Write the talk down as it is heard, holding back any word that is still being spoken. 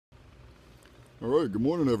Alright, good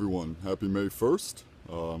morning everyone. Happy May 1st.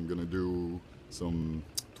 I'm going to do some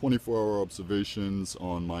 24-hour observations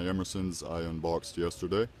on my Emersons I unboxed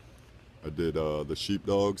yesterday. I did the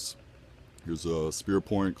Sheepdogs. Here's a spear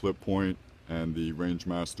point, clip point, and the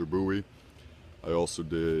Rangemaster buoy. I also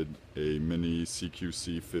did a mini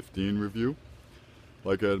CQC-15 review.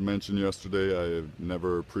 Like I had mentioned yesterday, I have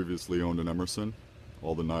never previously owned an Emerson.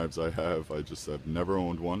 All the knives I have, I just have never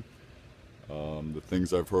owned one. The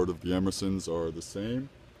things I've heard of the Emersons are the same.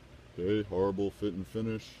 Okay, horrible fit and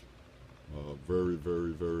finish. Very,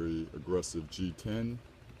 very, very aggressive G10.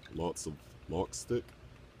 Lots of lock stick.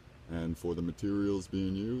 And for the materials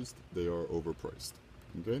being used, they are overpriced.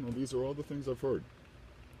 Okay, now these are all the things I've heard.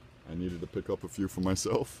 I needed to pick up a few for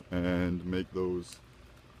myself and make those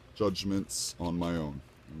judgments on my own.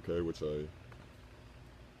 Okay, which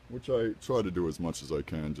I try to do as much as I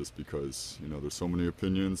can, just because, you know, there's so many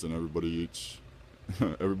opinions and everybody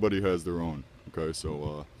has their own. Okay,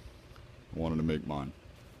 so I wanted to make mine.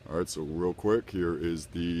 Alright, so real quick, here is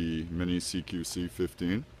the mini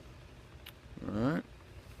CQC-15. Alright,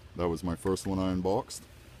 that was my first one I unboxed.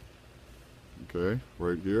 Okay,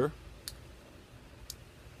 right here.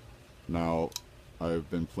 Now, I've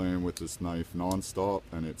been playing with this knife non-stop,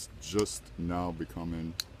 and it's just now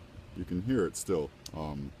becoming, you can hear it still.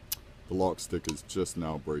 The lock stick is just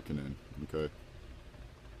now breaking in. Okay,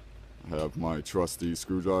 I have my trusty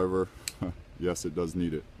screwdriver. Yes, it does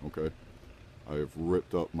need it. Okay, I have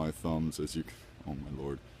ripped up my thumbs, as you, oh my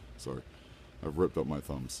lord, sorry, I've ripped up my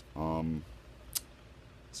thumbs.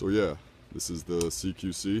 So yeah, this is the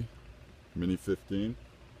CQC Mini 15.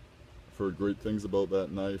 I've heard great things about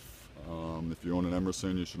that knife. If you own an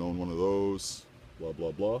Emerson, you should own one of those, blah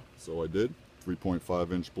blah blah. So I did.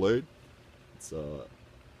 3.5 inch blade. It's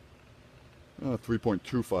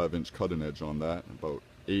 3.25 inch cutting edge on that, about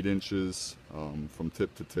 8 inches from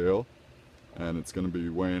tip to tail, and it's going to be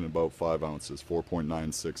weighing about 5 ounces,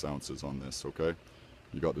 4.96 ounces on this. Okay,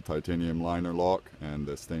 you got the titanium liner lock and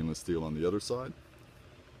the stainless steel on the other side.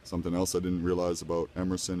 Something else I didn't realize about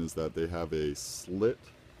Emerson is that they have a slit,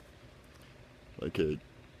 like a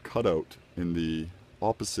cutout in the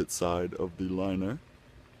opposite side of the liner,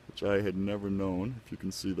 which I had never known, if you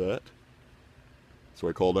can see that. So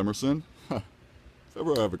I called Emerson. If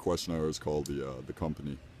ever I have a question, I always call the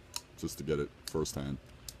company, just to get it firsthand.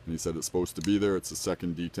 And he said it's supposed to be there. It's a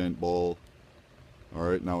second detent ball.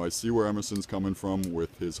 Alright, now I see where Emerson's coming from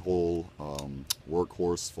with his whole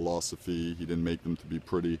workhorse philosophy. He didn't make them to be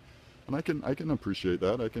pretty, and I can appreciate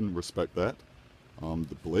that. I can respect that.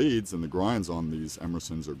 The blades and the grinds on these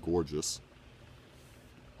Emersons are gorgeous.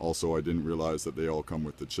 Also, I didn't realize that they all come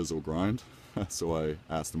with the chisel grind. So I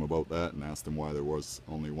asked him about that and asked him why there was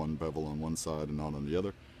only one bevel on one side and not on the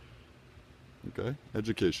other. Okay,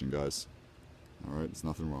 education, guys. Alright, there's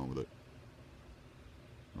nothing wrong with it.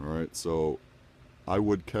 Alright, so I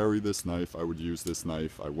would carry this knife, I would use this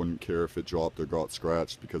knife. I wouldn't care if it dropped or got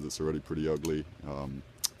scratched, because it's already pretty ugly,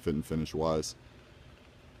 fit and finish wise.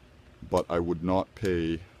 But I would not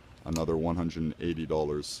pay another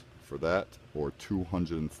 $180 for that, or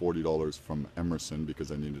 $240 from Emerson, because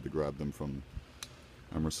I needed to grab them from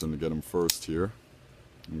Emerson to get them first here.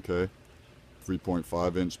 Okay,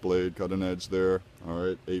 3.5 inch blade cutting edge there.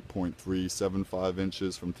 Alright, 8.375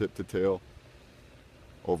 inches from tip to tail,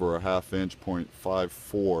 over a ½ inch,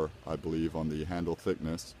 0.54 I believe on the handle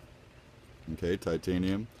thickness. Okay,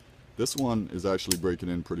 titanium. This one is actually breaking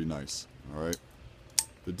in pretty nice. Alright,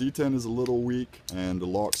 the D10 is a little weak and the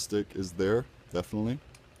lock stick is there, definitely.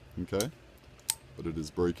 Okay, but it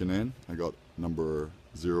is breaking in. I got number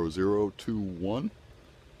 0021. I'm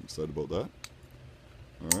excited about that.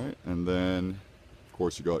 Alright, and then of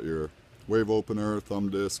course you got your wave opener, thumb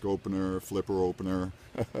disc opener, flipper opener.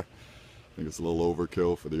 I think it's a little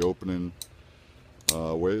overkill for the opening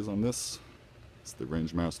ways on this. It's the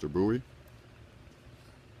Rangemaster buoy.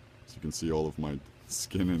 So you can see all of my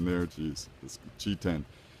skin in there. Jeez, this G10.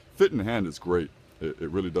 Fit in the hand is great. It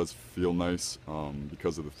really does feel nice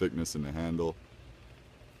because of the thickness in the handle.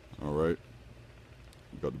 Alright.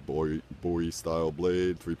 We've got the bowie style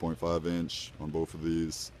blade, 3.5 inch on both of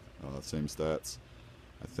these. Same stats.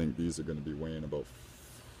 I think these are going to be weighing about,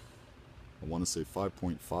 I want to say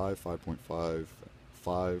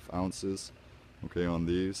 5.5 ounces. Okay, on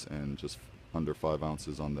these, and just under 5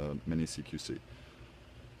 ounces on the mini CQC.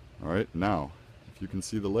 Alright, now, if you can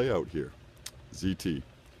see the layout here. ZT.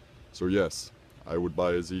 So yes, I would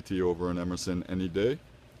buy a ZT over an Emerson any day.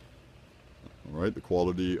 Alright, the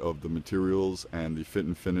quality of the materials and the fit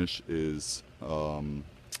and finish is in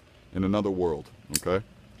another world. Okay,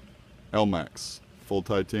 LMAX, full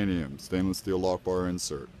titanium, stainless steel lock bar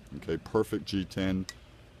insert. Okay, perfect G10,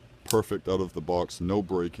 perfect out of the box, no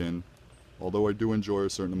break-in. Although I do enjoy a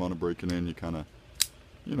certain amount of breaking in, you kind of,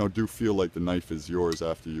 you know, do feel like the knife is yours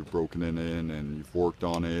after you've broken it in and you've worked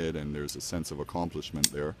on it, and there's a sense of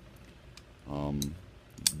accomplishment there.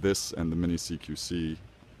 This and the mini CQC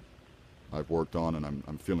I've worked on, and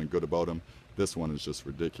I'm feeling good about them. This one is just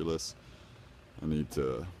ridiculous. I need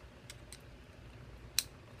to,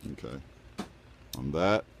 okay, on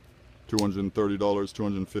that, $230,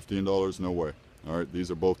 $215, no way. Alright, these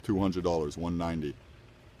are both $200, $190.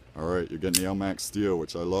 Alright, you're getting the LMAX steel,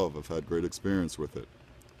 which I love. I've had great experience with it.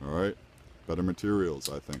 Alright, better materials,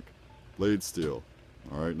 I think. Blade steel.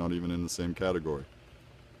 Alright, not even in the same category.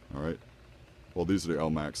 Alright, well, these are the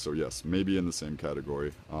LMAX, so yes, maybe in the same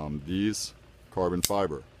category. These, carbon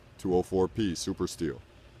fiber, 204p, super steel.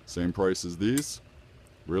 Same price as these?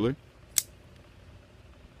 Really?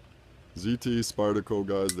 ZT, Spyderco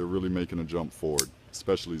guys, they're really making a jump forward,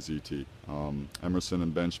 especially ZT. Emerson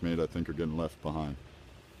and Benchmade, I think, are getting left behind.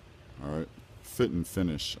 Alright, fit and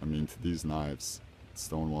finish, I mean, to these knives,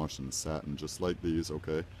 stonewashed and satin, just like these,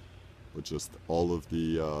 okay? But just all of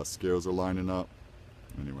the scales are lining up.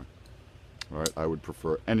 Anyway, alright, I would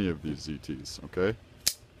prefer any of these ZTs, okay?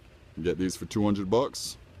 You get these for 200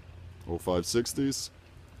 bucks, 0560s.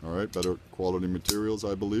 Alright, better quality materials,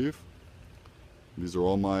 I believe. These are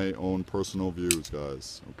all my own personal views,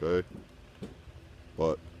 guys, okay?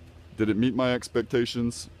 But did it meet my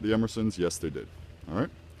expectations, the Emersons? Yes, they did. Alright?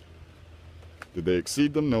 Did they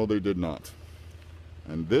exceed them? No, they did not.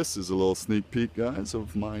 And this is a little sneak peek, guys,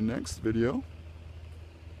 of my next video.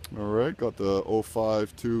 Alright, got the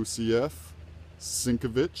 052 CF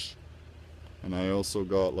Sinkovich. And I also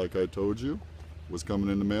got, like I told you, was coming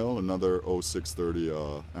in the mail, another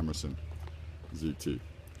 0630 Emerson ZT.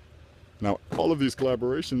 Now, all of these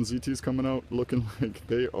collaborations, ZT's coming out looking like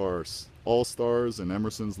they are all-stars, and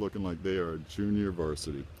Emerson's looking like they are junior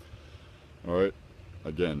varsity. Alright,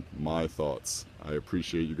 again, my thoughts. I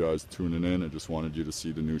appreciate you guys tuning in. I just wanted you to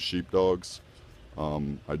see the new Sheepdogs.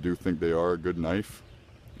 I do think they are a good knife.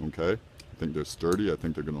 Okay, I think they're sturdy. I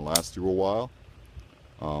think they're going to last you a while.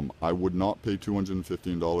 I would not pay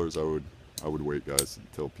 $215. I would wait, guys,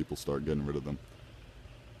 until people start getting rid of them.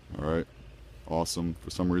 Alright, awesome. For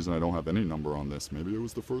some reason I don't have any number on this. Maybe it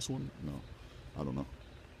was the first one? No, I don't know.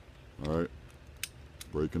 Alright,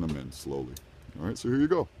 breaking them in slowly. Alright, so here you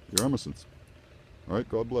go, your Emersons. Alright,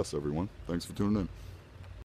 God bless everyone. Thanks for tuning in.